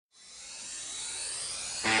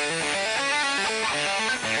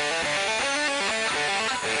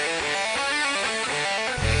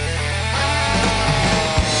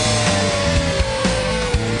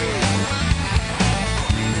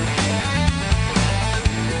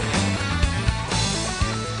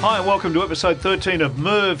Hi and welcome to episode 13 of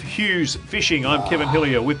Merv Hughes Fishing. I'm Kevin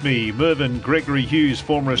Hillier. With me, Mervyn Gregory Hughes,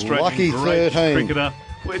 former Australian Lucky great 13. cricketer.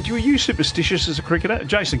 Were you superstitious as a cricketer?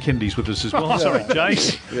 Jason Kennedy's with us as well. Sorry,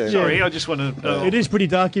 Jace. Yeah. Sorry, I just want to... It is pretty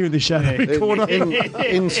dark here in the shadowy corner.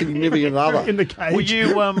 Insignificant other. In the cage. Were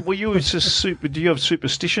you do you have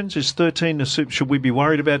superstitions? Is 13 a super? Should we be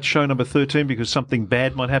worried about show number 13 because something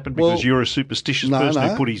bad might happen because Well, you're a superstitious person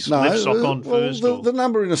who put his left sock on first? Well, the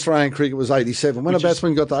number in Australian cricket was 87. When a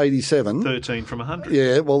batsman got to 87, 13 from 100.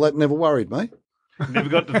 yeah, well, that never worried me. Never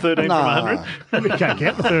got to 13 Nah. from 100. We can't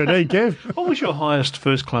count the 13, Kev. What was your highest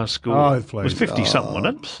first class score? Oh, It was please. 50 something,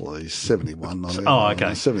 wasn't it? Please, 71. Not Oh,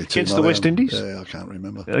 okay. 72. Against not the West even. Indies? Yeah, I can't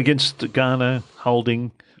remember. Against Garner,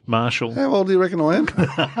 Holding, Marshall. How old do you reckon I am?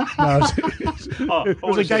 No, It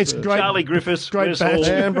was against great- Charlie Griffiths, great Wes batch. Hall.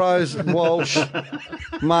 Ambrose, Walsh,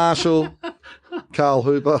 Marshall, Carl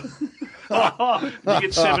Hooper. You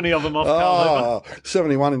get 70 of them off Carl Hooper.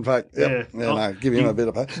 71 in fact. Yep. Yeah. No, give him a bit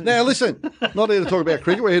of pay. Now listen, not here to talk about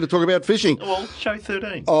cricket, we're here to talk about fishing. Well, show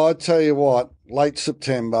 13. I tell you what, late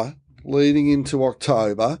September, leading into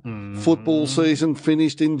October, football season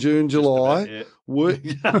finished in June, July. yeah.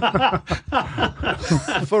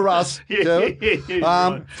 For us, Kevin,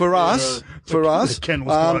 Right. for us, The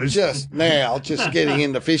kennel's closed. just getting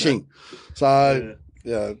into fishing. So,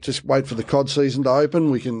 just wait for the cod season to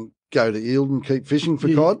open. We can go to Eld and keep fishing for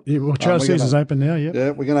cod. Yeah, well, trout we're gonna- season's open now, yeah. Yeah,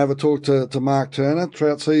 we're going to have a talk to Mark Turner.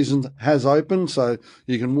 Trout season has opened, so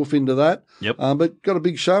you can woof into that. Yep. But got a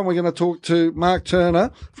big show. We're going to talk to Mark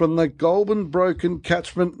Turner from the Goulburn Broken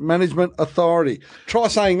Catchment Management Authority. Try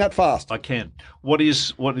saying that fast. I can. What do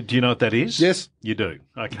you know what that is? Yes. You do.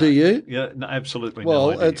 Okay. Do you? Yeah, no, absolutely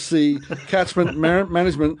Well, no idea. it's the Catchment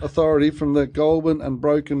Management Authority from the Goulburn and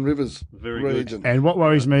Broken Rivers Very good. region. And what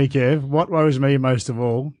worries me, Kev, most of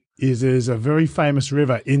all, is there's a very famous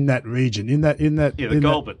river in that region. Yeah, the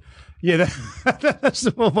Goulburn. That's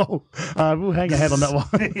the well, we'll hang a hat on that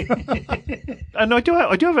one. And I do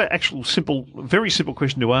have an actual very simple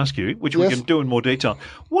question to ask you, which we Yes. can do in more detail.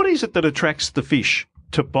 What is it that attracts the fish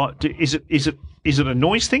to bite? Is it a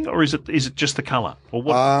noise thing, or is it just the colour, or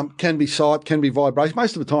what? Can be sight, can be vibration.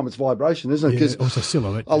 Most of the time, it's vibration, isn't it? Yeah, Because also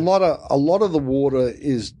silhouette. a lot of the water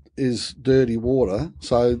is dirty water,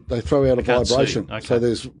 so they throw out a can't see. vibration. Okay. So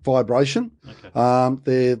there's vibration.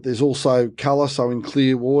 Okay. There's also colour, so in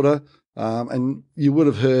clear water. And you would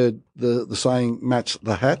have heard the saying "match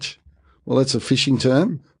the hatch." Well, that's a fishing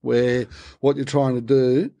term where what you're trying to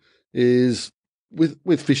do is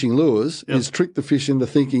with fishing lures is trick the fish into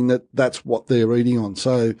thinking that that's what they're eating on.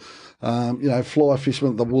 So, fly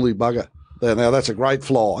fishermen, the woolly bugger. Now that's a great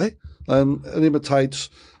fly, and it imitates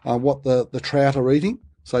what the trout are eating.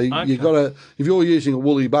 So you got to, if you're using a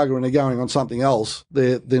woolly bugger and they're going on something else,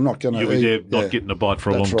 they're not going to You'll eat. be there not getting a bite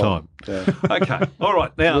for a long That's right. time. Yeah. Okay. All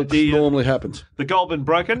right. Now, Which the normally happens. Goulburn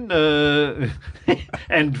Broken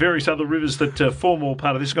and various other rivers that form all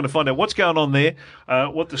part of this. We're going to find out what's going on there,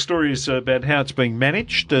 what the story is about, how it's being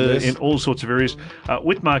managed Yes. in all sorts of areas,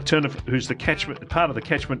 with Mark Turner, who's the part of the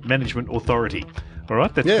Catchment Management Authority. All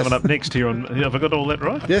right, that's Yes. coming up next here on. Have I got all that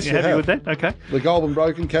right? Yes, you you happy have. with that? Okay. The Goulburn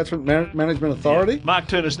Broken Catchment Management Authority. Mark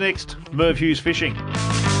Turner's next. Merv Hughes Fishing.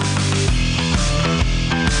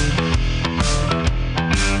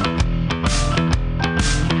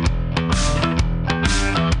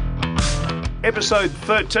 Episode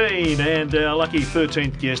 13, and our lucky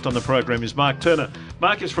 13th guest on the program is Mark Turner.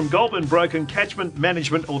 Mark is from Goulburn Broken Catchment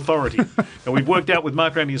Management Authority. And we've worked out with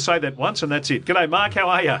Mark around here to say that once, and that's it. G'day, Mark. How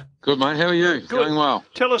are you? Good, mate. How are you? Going well.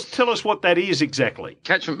 Tell us what that is exactly.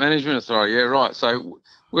 Catchment Management Authority. Yeah, right. So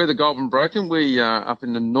we're the Goulburn Broken. We are up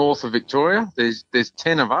in the north of Victoria. There's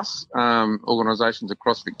 10 of us, organisations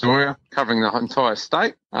across Victoria, covering the entire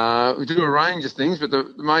state. We do a range of things, but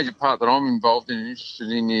the major part that I'm involved in and interested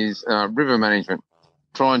in is river management,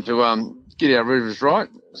 trying to get our rivers right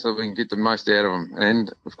so we can get the most out of them. And,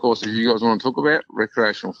 of course, if you guys want to talk about,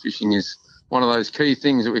 recreational fishing is one of those key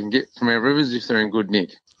things that we can get from our rivers if they're in good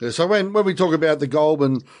nick. Yeah, so when we talk about the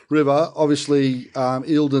Goulburn River, obviously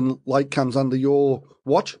Eildon Lake comes under your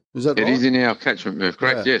watch. Is that right? It is in our catchment, Merv,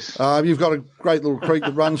 correct? Yeah. Yes. You've got a great little creek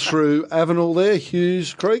that runs through Avenel there,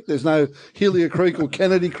 Hughes Creek. There's no Hillier Creek or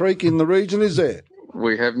Kennedy Creek in the region, is there?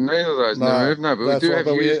 We have neither of those, Merv, no, but we that's do right, have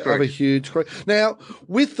but we Hughes have a Creek. huge creek. Now,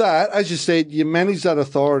 with that, as you said, you manage that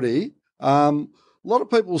authority. A lot of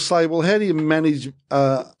people say, well, how do you manage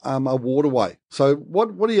a waterway? So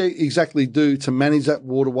what do you exactly do to manage that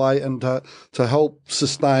waterway and to help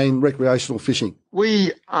sustain recreational fishing?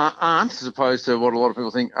 We aren't, as opposed to what a lot of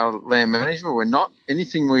people think, land management. We're not.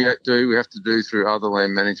 Anything we do, we have to do through other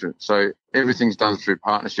land management. So everything's done through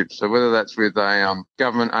partnerships. So whether that's with a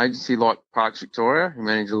government agency like Parks Victoria, who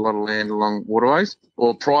manage a lot of land along waterways,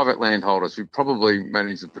 or private landholders who probably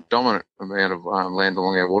manage the predominant amount of land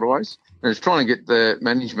along our waterways. And it's trying to get the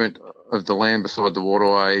management of the land beside the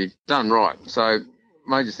waterway done right. So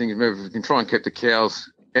major thing is maybe if we can try and keep the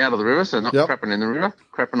cows out of the river, so not crapping in the river,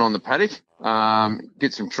 crapping on the paddock,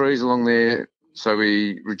 get some trees along there so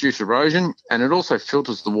we reduce erosion, and it also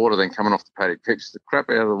filters the water then coming off the paddock, keeps the crap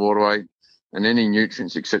out of the waterway and any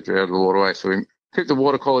nutrients, etc., out of the waterway. So we keep the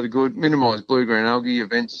water quality good, minimise blue-green algae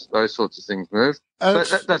events, those sorts of things move. So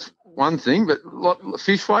that's one thing, but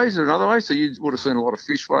fishways are another way. So you would have seen a lot of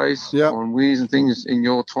fishways on weirs and things in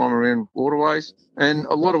your time around waterways. And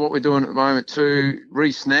a lot of what we're doing at the moment too,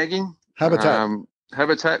 re-snagging.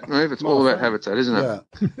 Habitat move. It's all about habitat, isn't it?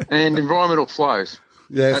 Yeah. And environmental flows.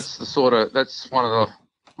 Yes. That's one of the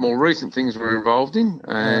more recent things we're involved in.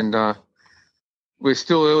 And we're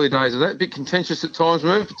still early days of that. A bit contentious at times,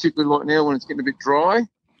 particularly like now when it's getting a bit dry.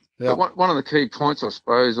 Yep. But one of the key points, I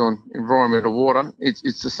suppose, on environmental water,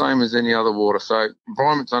 it's the same as any other water. So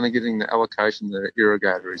environment's only getting the allocation that the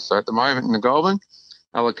irrigator is. So at the moment in the Goulburn,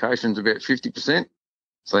 allocation's about 50%.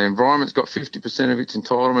 So the environment's got 50% of its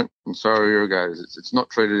entitlement, and so are irrigators. It's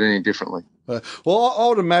not treated any differently. Well, I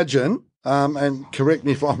would imagine, and correct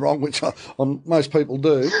me if I'm wrong, which most people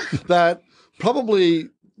do, that probably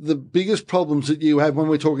the biggest problems that you have when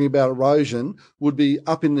we're talking about erosion would be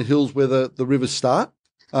up in the hills where the rivers start.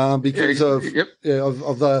 Because of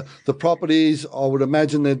the properties. I would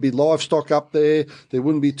imagine there'd be livestock up there. There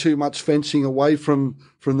wouldn't be too much fencing away from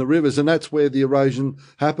the rivers, and that's where the erosion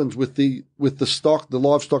happens with the stock, the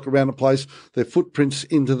livestock around the place, their footprints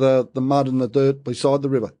into the mud and the dirt beside the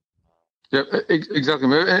river. Yep, exactly.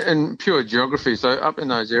 And pure geography. So up in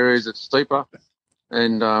those areas, it's steeper.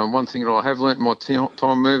 And one thing that I have learnt in my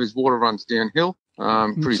time move is water runs downhill.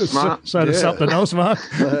 Pretty smart. So there's something else, Mark.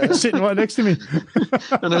 Sitting right next to me.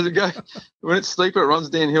 And as it goes, when it's steeper, it runs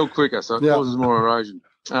downhill quicker, so it causes more erosion.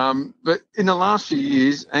 But in the last few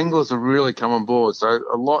years, anglers have really come on board. So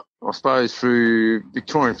a lot, I suppose, through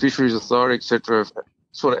Victorian Fisheries Authority, etc., have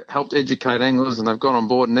sort of helped educate anglers, and they've gone on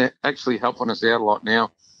board and they're actually helping us out a lot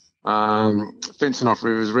now, fencing off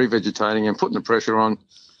rivers, revegetating and putting the pressure on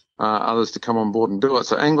others to come on board and do it.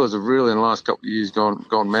 So anglers have really in the last couple of years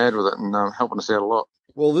gone mad with it and helping us out a lot.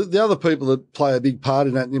 Well, the other people that play a big part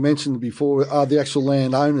in that, and you mentioned before, are the actual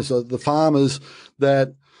landowners, the farmers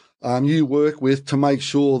that you work with to make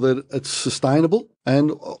sure that it's sustainable.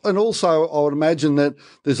 And also I would imagine that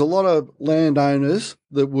there's a lot of landowners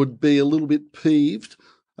that would be a little bit peeved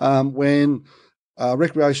when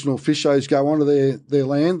recreational fishers go onto their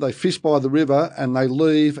land, they fish by the river and they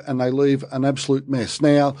leave an absolute mess.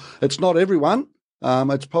 Now, it's not everyone.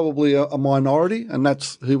 It's probably a minority, and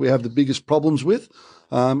that's who we have the biggest problems with.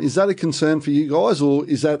 Is that a concern for you guys, or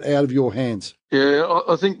is that out of your hands? Yeah,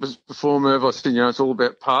 I think before, Merv, I said, it's all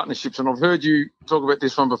about partnerships, and I've heard you talk about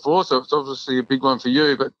this one before, so it's obviously a big one for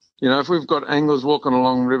you. But, if we've got anglers walking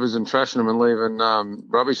along rivers and trashing them and leaving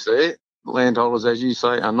rubbish there, landholders, as you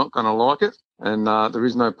say, are not going to like it. And there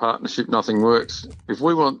is no partnership, nothing works. If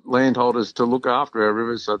we want landholders to look after our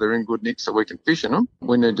rivers so they're in good nick so we can fish in them,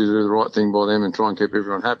 we need to do the right thing by them and try and keep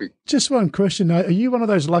everyone happy. Just one question, are you one of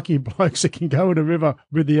those lucky blokes that can go in a river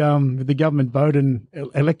with the government boat and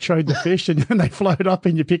electrode the fish and they float up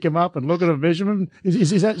and you pick them up and look at them, measure them?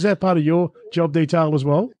 Is that part of your job detail as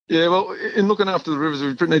well? Yeah, well, in looking after the rivers,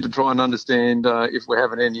 we need to try and understand if we're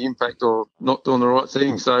having any impact or not doing the right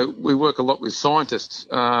thing. So we work a lot with scientists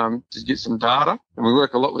to get some data, and we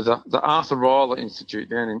work a lot with the Arthur Rylah Institute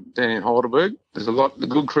down in Heidelberg. There's a lot, the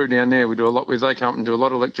good crew down there we do a lot with. They come and do a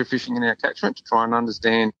lot of electrofishing in our catchment to try and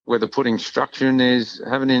understand whether putting structure in there is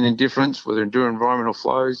having any difference, whether doing environmental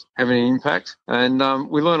flows having any impact. And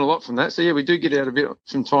we learn a lot from that. So, yeah, we do get out a bit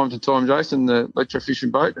from time to time, Jason, the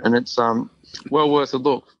electrofishing boat, and it's well worth a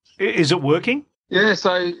look. Is it working? Yeah,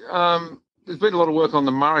 so there's been a lot of work on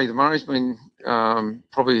the Murray. The Murray's been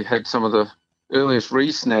probably had some of the earliest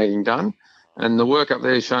re-snagging done, and the work up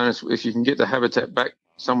there has shown us if you can get the habitat back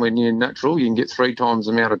somewhere near natural, you can get 3 times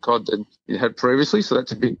the amount of cod that you had previously, so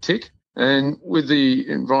that's a big tick. And with the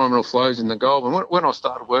environmental flows in the Goulburn, when I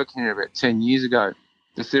started working here about 10 years ago,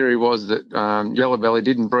 the theory was that yellow belly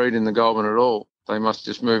didn't breed in the Goulburn at all. They must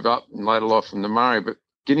just move up in later life from the Murray. But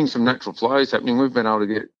getting some natural flows happening. We've been able to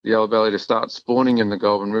get the yellow belly to start spawning in the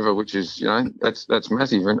Goulburn River, which is, that's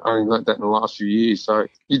massive, and only learnt that in the last few years. So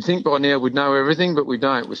you'd think by now we'd know everything, but we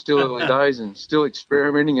don't. We're still early days and still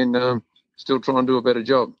experimenting and still trying to do a better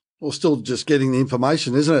job. Well, still just getting the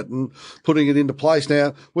information, isn't it, and putting it into place.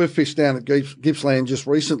 Now, we've fished down at Gippsland just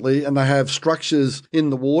recently, and they have structures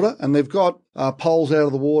in the water, and they've got poles out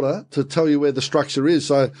of the water to tell you where the structure is.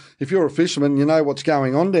 So if you're a fisherman, you know what's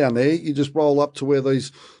going on down there. You just roll up to where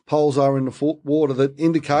these poles are in the water that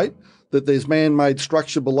indicate that there's man-made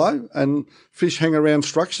structure below, and fish hang around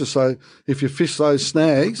structure. So if you fish those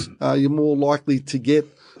snags, you're more likely to get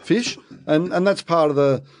fish. And that's part of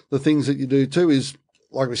the things that you do too is,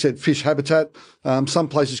 like we said, fish habitat. Some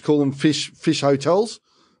places call them fish hotels,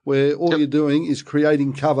 where all you're doing is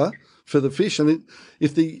creating cover for the fish. And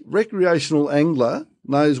if the recreational angler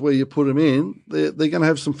knows where you put them in, they're going to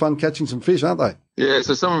have some fun catching some fish, aren't they? Yeah,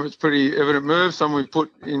 so some of it's pretty evident moves, some we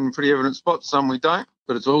put in pretty evident spots, some we don't.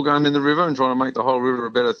 But it's all going in the river and trying to make the whole river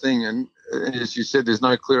a better thing. And as you said, there's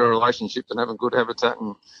no clearer relationship than having good habitat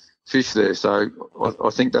and fish there. So I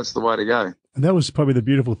think that's the way to go. And that was probably the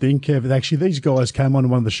beautiful thing, Kev. Actually, these guys came on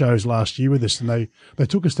one of the shows last year with us, and they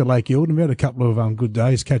took us to Lake Eildon. We had a couple of good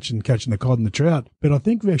days catching the cod and the trout. But I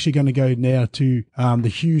think we're actually going to go now to the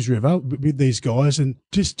Hughes River with these guys, and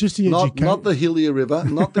just the education. Not the Hillier River,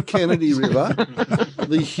 not the Kennedy River,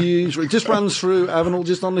 the Hughes River. It just runs through Avenel,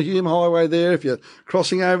 just on the Hume Highway there. If you're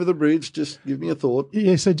crossing over the bridge, just give me a thought.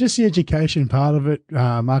 Yeah, so just the education part of it,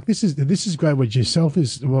 Mark. This is great what yourself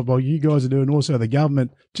is, what you guys are doing, also the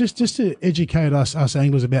government, just to educate us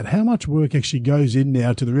anglers about how much work actually goes in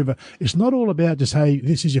now to the river. It's not all about just, hey,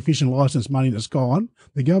 this is your fishing licence money that's gone.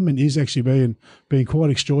 The government is actually being quite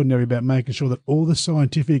extraordinary about making sure that all the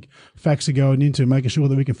scientific facts are going into making sure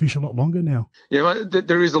that we can fish a lot longer now. Yeah,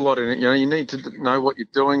 there is a lot in it. You need to know what you're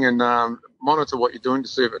doing and monitor what you're doing to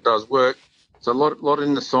see if it does work. So a lot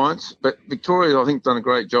in the science. But Victoria, I think, done a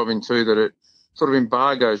great job in too, that it sort of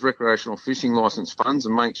embargoes recreational fishing licence funds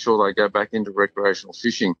and makes sure they go back into recreational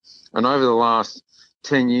fishing. And over the last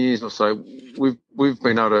 10 years or so, we've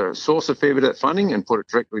been able to source a fair bit of that funding and put it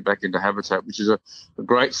directly back into habitat, which is a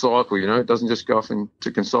great cycle. It doesn't just go off into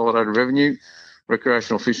consolidated revenue.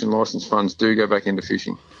 Recreational fishing licence funds do go back into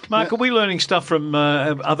fishing. Mark, are we learning stuff from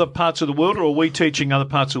other parts of the world, or are we teaching other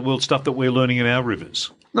parts of the world stuff that we're learning in our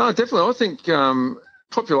rivers? No, definitely. I think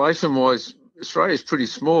population-wise, Australia's pretty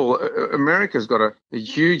small. America's got a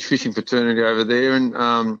huge fishing fraternity over there,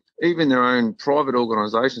 and even their own private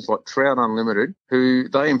organisations like Trout Unlimited, who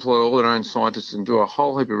they employ all their own scientists and do a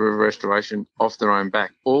whole heap of river restoration off their own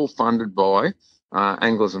back, all funded by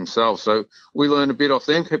anglers themselves. So we learn a bit off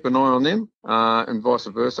them, keep an eye on them, and vice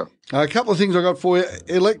versa. A couple of things I got for you.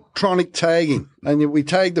 Electronic tagging. And we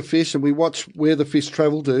tag the fish and we watch where the fish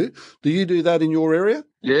travel to. Do you do that in your area?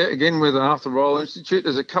 Yeah, again, with the Arthur Roll Institute,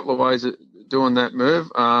 there's a couple of ways of doing that,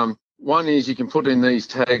 Merv. One is you can put in these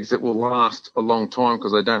tags that will last a long time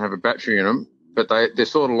because they don't have a battery in them, but they're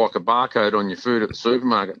sort of like a barcode on your food at the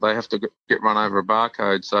supermarket. They have to get run over a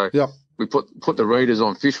barcode. So we put the readers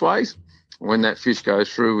on fishways. When that fish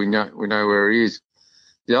goes through, we know where he is.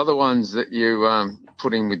 The other ones that you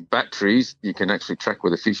put in with batteries, you can actually track where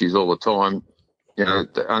the fish is all the time.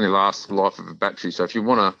 That only lasts the life of a battery. So if you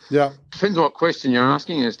want to, depends on what question you're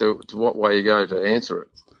asking as to what way you go to answer it.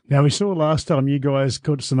 Now, we saw last time you guys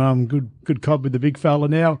caught some good cod with the big fella.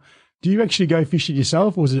 Now, do you actually go fishing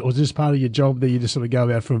yourself, or is this part of your job that you just sort of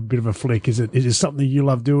go out for a bit of a flick? Is it something you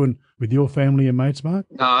love doing with your family and mates, Mark?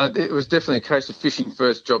 No, it was definitely a case of fishing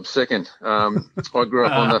first, job second. I grew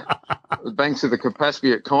up on the banks of the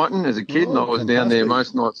Campaspe at Kyneton as a kid, and I was down there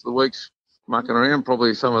most nights of the weeks mucking around,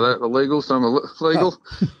 probably some of that illegal, some legal.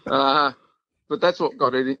 But that's what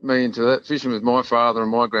got me into that, fishing with my father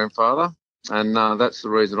and my grandfather. And that's the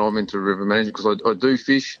reason I'm into river management, because I do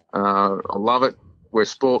fish. I love it. We're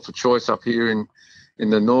sport for choice up here in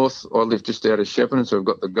the north. I live just out of Shepparton, so we've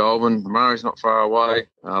got the Goulburn. Murray's not far away.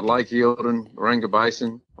 Lake Eildon, Waranga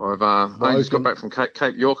Basin. I just got back from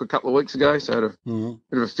Cape York a couple of weeks ago, so I had a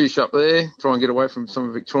bit of a fish up there, try and get away from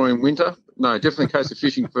some Victorian winter. No, definitely a case of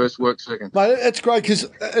fishing first, work second. Mate, it's great because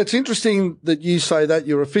it's interesting that you say that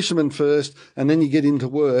you're a fisherman first and then you get into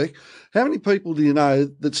work. How many people do you know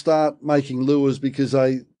that start making lures because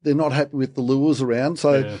they're not happy with the lures around?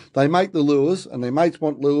 So they make the lures and their mates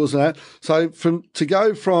want lures and that. So to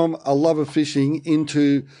go from a love of fishing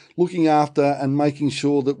into looking after and making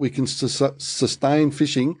sure that we can sustain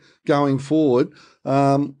fishing going forward,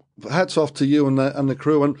 hats off to you and the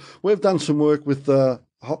crew. And we've done some work with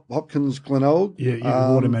Hopkins Glenelg.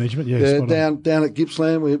 Yeah, water management. Yeah, yeah, spot on. down at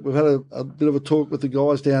Gippsland. We've had a bit of a talk with the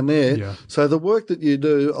guys down there. Yeah. So the work that you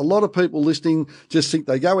do, a lot of people listening just think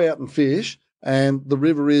they go out and fish and the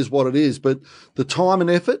river is what it is. But the time and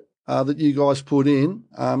effort that you guys put in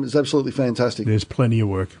is absolutely fantastic. There's plenty of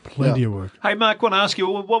work. Plenty of work. Hey, Mark, I want to ask you,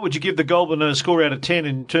 what would you give the Goulburn a score out of 10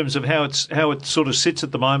 in terms of how it sort of sits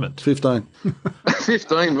at the moment? 15.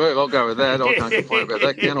 15, well, I'll go with that. I can't complain about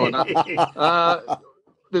that, can I?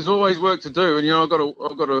 There's always work to do, and I've got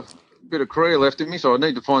a bit of career left in me, so I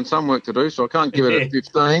need to find some work to do. So I can't give it a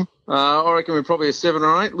 15. I reckon we're probably a 7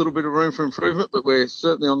 or 8. A little bit of room for improvement, but we're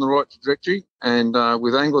certainly on the right trajectory. And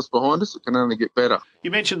with anglers behind us, it can only get better. You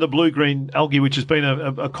mentioned the blue-green algae, which has been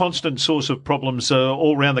a constant source of problems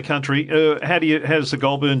all around the country. How does the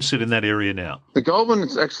Goulburn sit in that area now? The Goulburn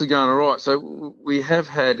is actually going all right. So we have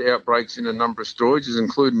had outbreaks in a number of storages,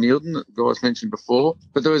 including Eildon, that the guys mentioned before.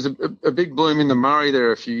 But there was a big bloom in the Murray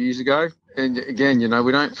there a few years ago. And again,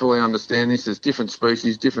 we don't fully understand this. There's different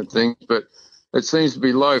species, different things, but it seems to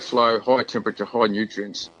be low flow, high temperature, high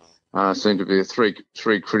nutrients seem to be the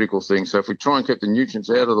three critical things. So if we try and keep the nutrients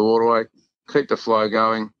out of the waterway, keep the flow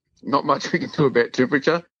going, not much we can do about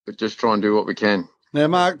temperature, but just try and do what we can. Now,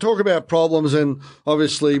 Mark, talk about problems, and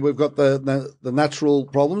obviously we've got the natural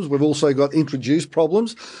problems. We've also got introduced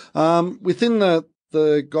problems. Within the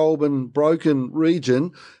Goulburn Broken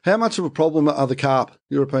region, how much of a problem are the carp,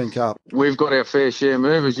 European carp? We've got our fair share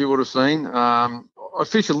move, as you would have seen. I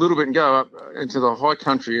fish a little bit and go up into the high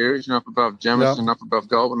country areas, up above Jamison, up above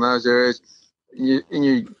Goulburn, those areas.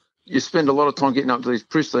 You spend a lot of time getting up to these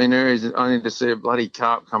pristine areas only to see a bloody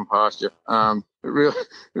carp come past you. It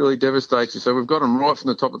really devastates you. So we've got them right from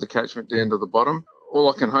the top of the catchment down to the bottom. All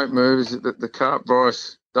I can hope, move, is that the carp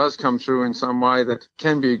virus does come through in some way that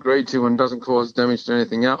can be agreed to and doesn't cause damage to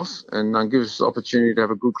anything else, and gives us the opportunity to have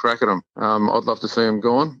a good crack at them. I'd love to see them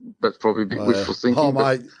gone. That's probably a bit wishful thinking. Oh,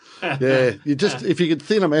 mate. Yeah, if you could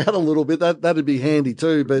thin them out a little bit, that'd be handy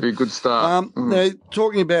too. But be a good start. Now,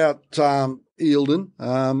 talking about Eildon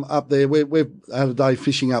up there, we've had a day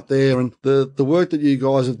fishing up there, and the work that you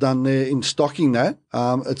guys have done there in stocking that,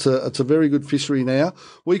 it's a very good fishery now.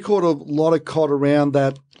 We caught a lot of cod around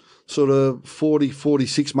that sort of 40,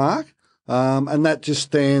 46 mark. And that just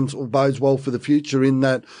stands or bodes well for the future in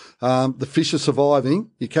that the fish are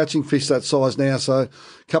surviving. You're catching fish that size now, so a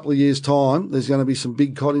couple of years' time, there's going to be some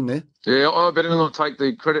big cod in there. Yeah, I better not take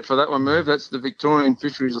the credit for that one, move. That's the Victorian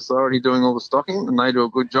Fisheries Authority doing all the stocking, and they do a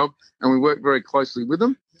good job, and we work very closely with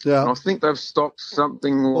them. Yeah, and I think they've stocked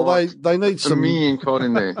something they need some a million cod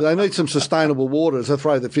in there. They need some sustainable water to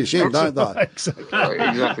throw the fish in, don't they? Exactly.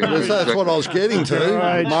 Exactly. That's what I was getting to,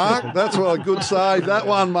 Right. Mark. That's what a good save, that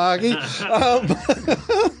one, Marky.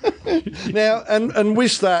 Now, and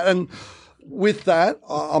with that,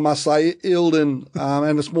 I must say, Eildon,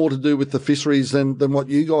 and it's more to do with the fisheries than what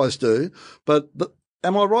you guys do, but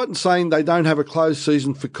am I right in saying they don't have a closed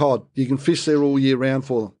season for cod? You can fish there all year round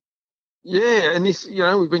for them. Yeah, and this,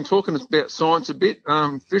 we've been talking about science a bit.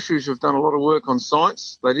 Fisheries have done a lot of work on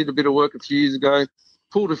science. They did a bit of work a few years ago,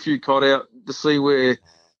 pulled a few cod out to see where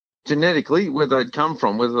genetically where they'd come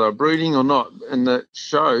from, whether they were breeding or not, and that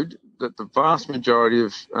showed that the vast majority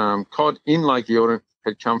of cod in Lake Eildon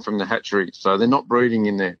had come from the hatchery, so they're not breeding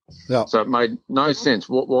in there. Yeah. So it made no sense.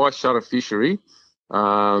 Why shut a fishery in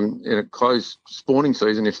a closed spawning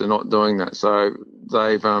season if they're not doing that? So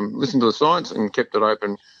they've listened to the science and kept it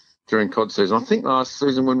open during cod season. I think last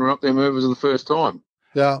season when we were up there, Merv, was the first time.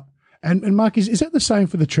 Yeah. And Mark, is that the same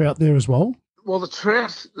for the trout there as well? Well, the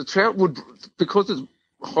trout would, because it's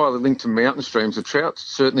highly linked to mountain streams, the trout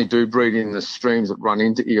certainly do breed in the streams that run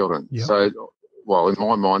into Eildon. Yep. So, well, in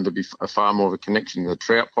my mind, there'd be a far more of a connection to the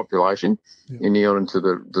trout population in Eildon to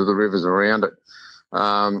the rivers around it.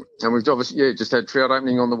 And we've obviously, just had trout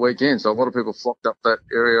opening on the weekend, so a lot of people flocked up that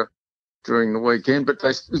area during the weekend, but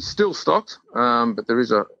it's still stocked. But there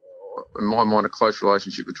is in my mind, a close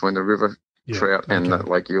relationship between the river trout and that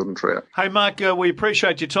Lake Eildon trout. Hey, Mark, we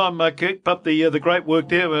appreciate your time. Keep up the great work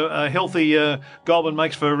there. A healthy Goulburn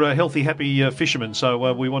makes for healthy, happy fishermen.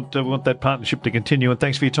 So we want that partnership to continue. And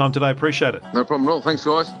thanks for your time today. Appreciate it. No problem at all. Thanks,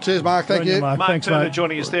 guys. Cheers, Mark. Thank you. Mark. Mark Thanks, Turner mate.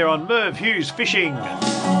 joining us there on Merv Hughes Fishing.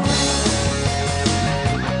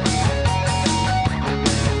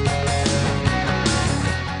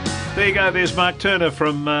 There you go. There's Mark Turner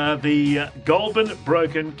from the Goulburn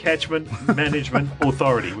Broken Catchment Management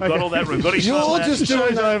Authority. We've got all that. We've got his You're just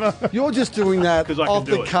doing that 'Cause I can off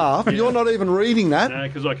do the it. cuff. Yeah. You're not even reading that. No,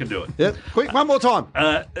 because I can do it. Yep. Quick, one more time.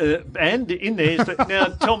 And in there, now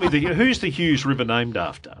tell me, who's the Hughes River named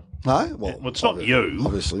after? No? Well, Well, it's not you.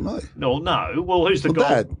 Obviously, me. No. Well, who's the Well,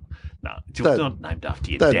 Goulburn? Dad. No, it's Dad- not named after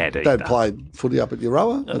your dad either. Dad played footy up at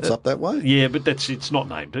Euroa. That's up that way. Yeah, but it's not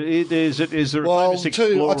named. Is there a Well, famous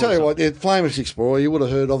explorer? I tell you what, yeah, famous explorer, you would have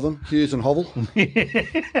heard of them, Hughes and Hovell.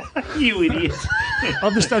 You idiot.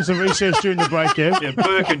 I've just done some research during the break, yeah. Yeah,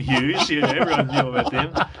 Burke and Hughes. Yeah, everyone knew about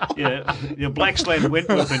them. Yeah, Blacksland,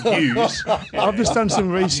 Wentworth and Hughes. I've just done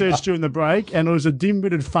some research during the break, and it was a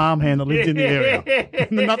dim-witted farmhand that lived in the area.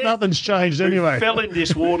 Nothing's changed anyway. Fell in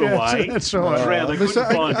this waterway. That's right. Drowned. They couldn't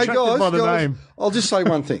find Hey, him. by the guys, name. I'll just say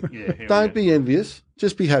one thing. Yeah, here we Don't go. be envious.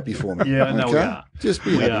 Just be happy for me. Yeah, I know we okay? are. Just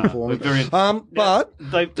be We happy are. for me. We're very- But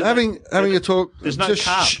having a talk. There's no just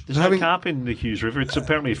carp. shh, There's having, no carp in the Hughes River. It's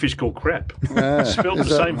apparently a fish called crap. Yeah. Spelled the Is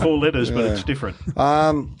that- same 4 letters, but it's different.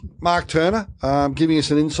 Mark Turner giving us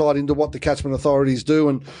an insight into what the catchment authorities do.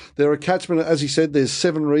 And there are catchment, as he said, there's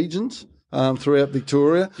 7 regions throughout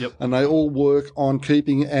Victoria, Yep. and they all work on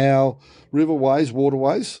keeping our riverways,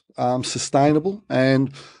 waterways sustainable.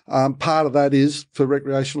 And part of that is for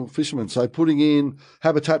recreational fishermen. So putting in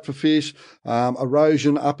habitat for fish,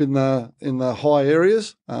 erosion up in the high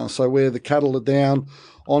areas, so where the cattle are down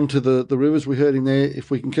onto the rivers. We heard him there.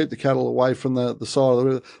 If we can keep the cattle away from the side of the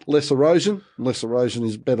river, less erosion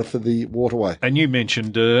is better for the waterway. And you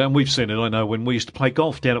mentioned, and we've seen it, I know, when we used to play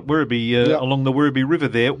golf down at Werribee, along the Werribee River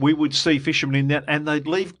there, we would see fishermen in that, and they'd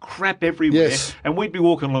leave crap everywhere. Yes. And we'd be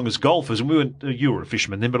walking along as golfers, and we weren't, you were a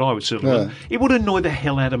fisherman then, but I would certainly. Yeah. It would annoy the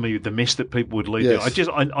hell out of me, the mess that people would leave Yes. there.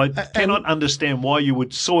 I cannot understand why you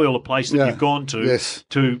would soil a place that Yeah. you've gone to Yes.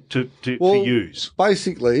 to Well, use.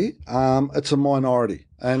 Basically, it's a minority.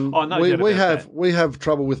 And Oh, no we doubt about have that. we have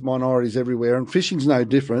trouble with minorities everywhere, and fishing's no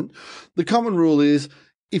different. The common rule is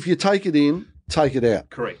if you take it in, take it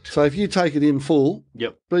out. Correct. So if you take it in full,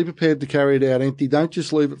 Yep. be prepared to carry it out empty. Don't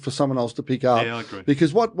just leave it for someone else to pick up. Yeah, I agree.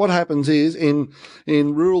 Because what happens is in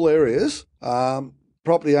rural areas,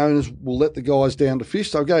 property owners will let the guys down to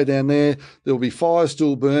fish. They'll go down there. There'll be fires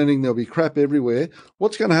still burning. There'll be crap everywhere.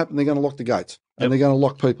 What's going to happen? They're going to lock the gates and they're going to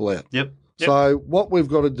lock people out. Yep. So what we've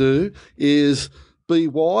got to do is be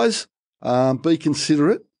wise, be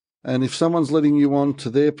considerate, and if someone's letting you on to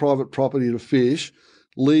their private property to fish,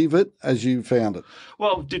 leave it as you found it.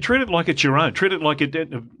 Well, treat it like it's your own. Treat it like it.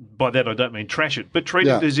 By that, I don't mean trash it, but treat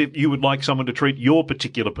Yeah. it as if you would like someone to treat your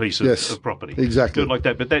particular piece of, Yes, of property. exactly. Do it like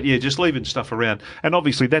that. But just leaving stuff around. And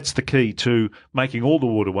obviously, that's the key to making all the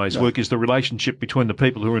waterways work, is the relationship between the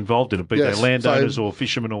people who are involved in it, be Yes, they landowners so- or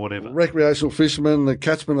fishermen or whatever. Recreational fishermen, the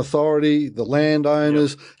catchment authority, the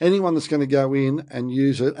landowners, anyone that's going to go in and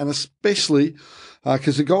use it, and especially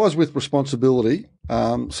because the guys with responsibility,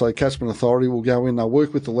 so catchment authority will go in, they'll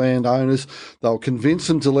work with the landowners, they'll convince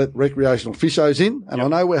them to let recreational fishers in. And I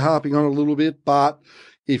know we're harping on it a little bit, but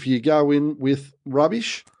if you go in with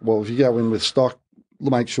rubbish, if you go in with stock,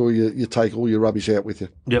 make sure you take all your rubbish out with you.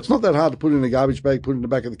 Yep. It's not that hard to put in a garbage bag, put it in the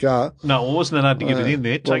back of the car. No, it wasn't that hard to get it in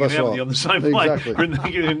there. well, Take it that's out with right. you on the same Exactly. plane.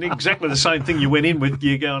 You're in exactly the same thing you went in with,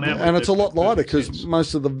 you're going out with. And it's a lot lighter Perfect sense. because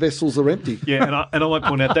most of the vessels are empty. Yeah, and I might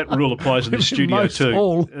point out that rule applies in this studio Most too.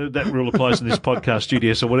 all. That rule applies in this podcast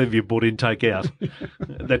studio. So whatever you brought in, take out.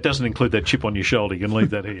 That doesn't include that chip on your shoulder. You can leave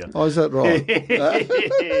that here. Oh, is that right?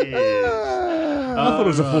 I thought it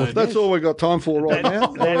was a fourth. That's all we've got time for right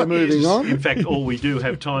now. We're moving is, on. In fact, all we do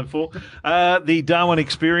have time for. The Darwin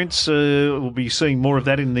Experience, we'll be seeing more of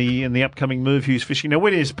that in the upcoming Move Hughes Fishing. Now,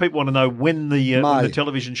 people want to know when the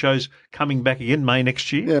television show's coming back again, May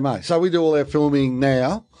next year? Yeah, mate. So we do all our filming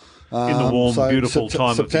now. In the warm, beautiful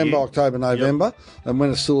time of the September, year. October, November. And when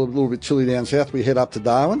it's still a little bit chilly down south, we head up to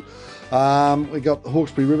Darwin. We got the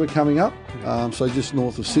Hawkesbury River coming up, so just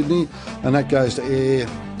north of Sydney, and that goes to air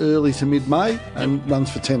early to mid-May and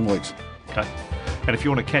runs for 10 weeks. Okay. And if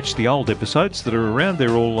you want to catch the old episodes that are around,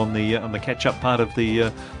 they're all on the catch-up part of the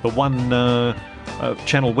One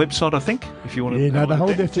Channel website, I think. If you want to, Yeah, no, they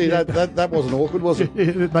hold their See, that wasn't awkward, was it?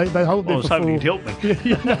 they hold I their was hoping you'd help me.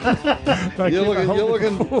 You're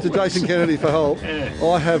looking to Jason Kennedy for help.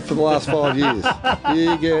 I have for the last 5 years.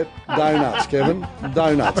 You get donuts, Kevin.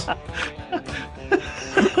 Donuts.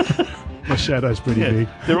 My shadow's pretty big.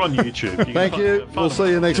 They're on YouTube. You can Thank you. find We'll them.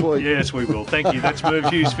 see you next week. Yes, we will. Thank you. That's Move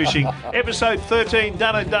Hughes Fishing. Episode 13,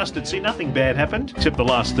 done and dusted. See, nothing bad happened, except the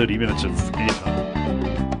last 30 minutes of airtime.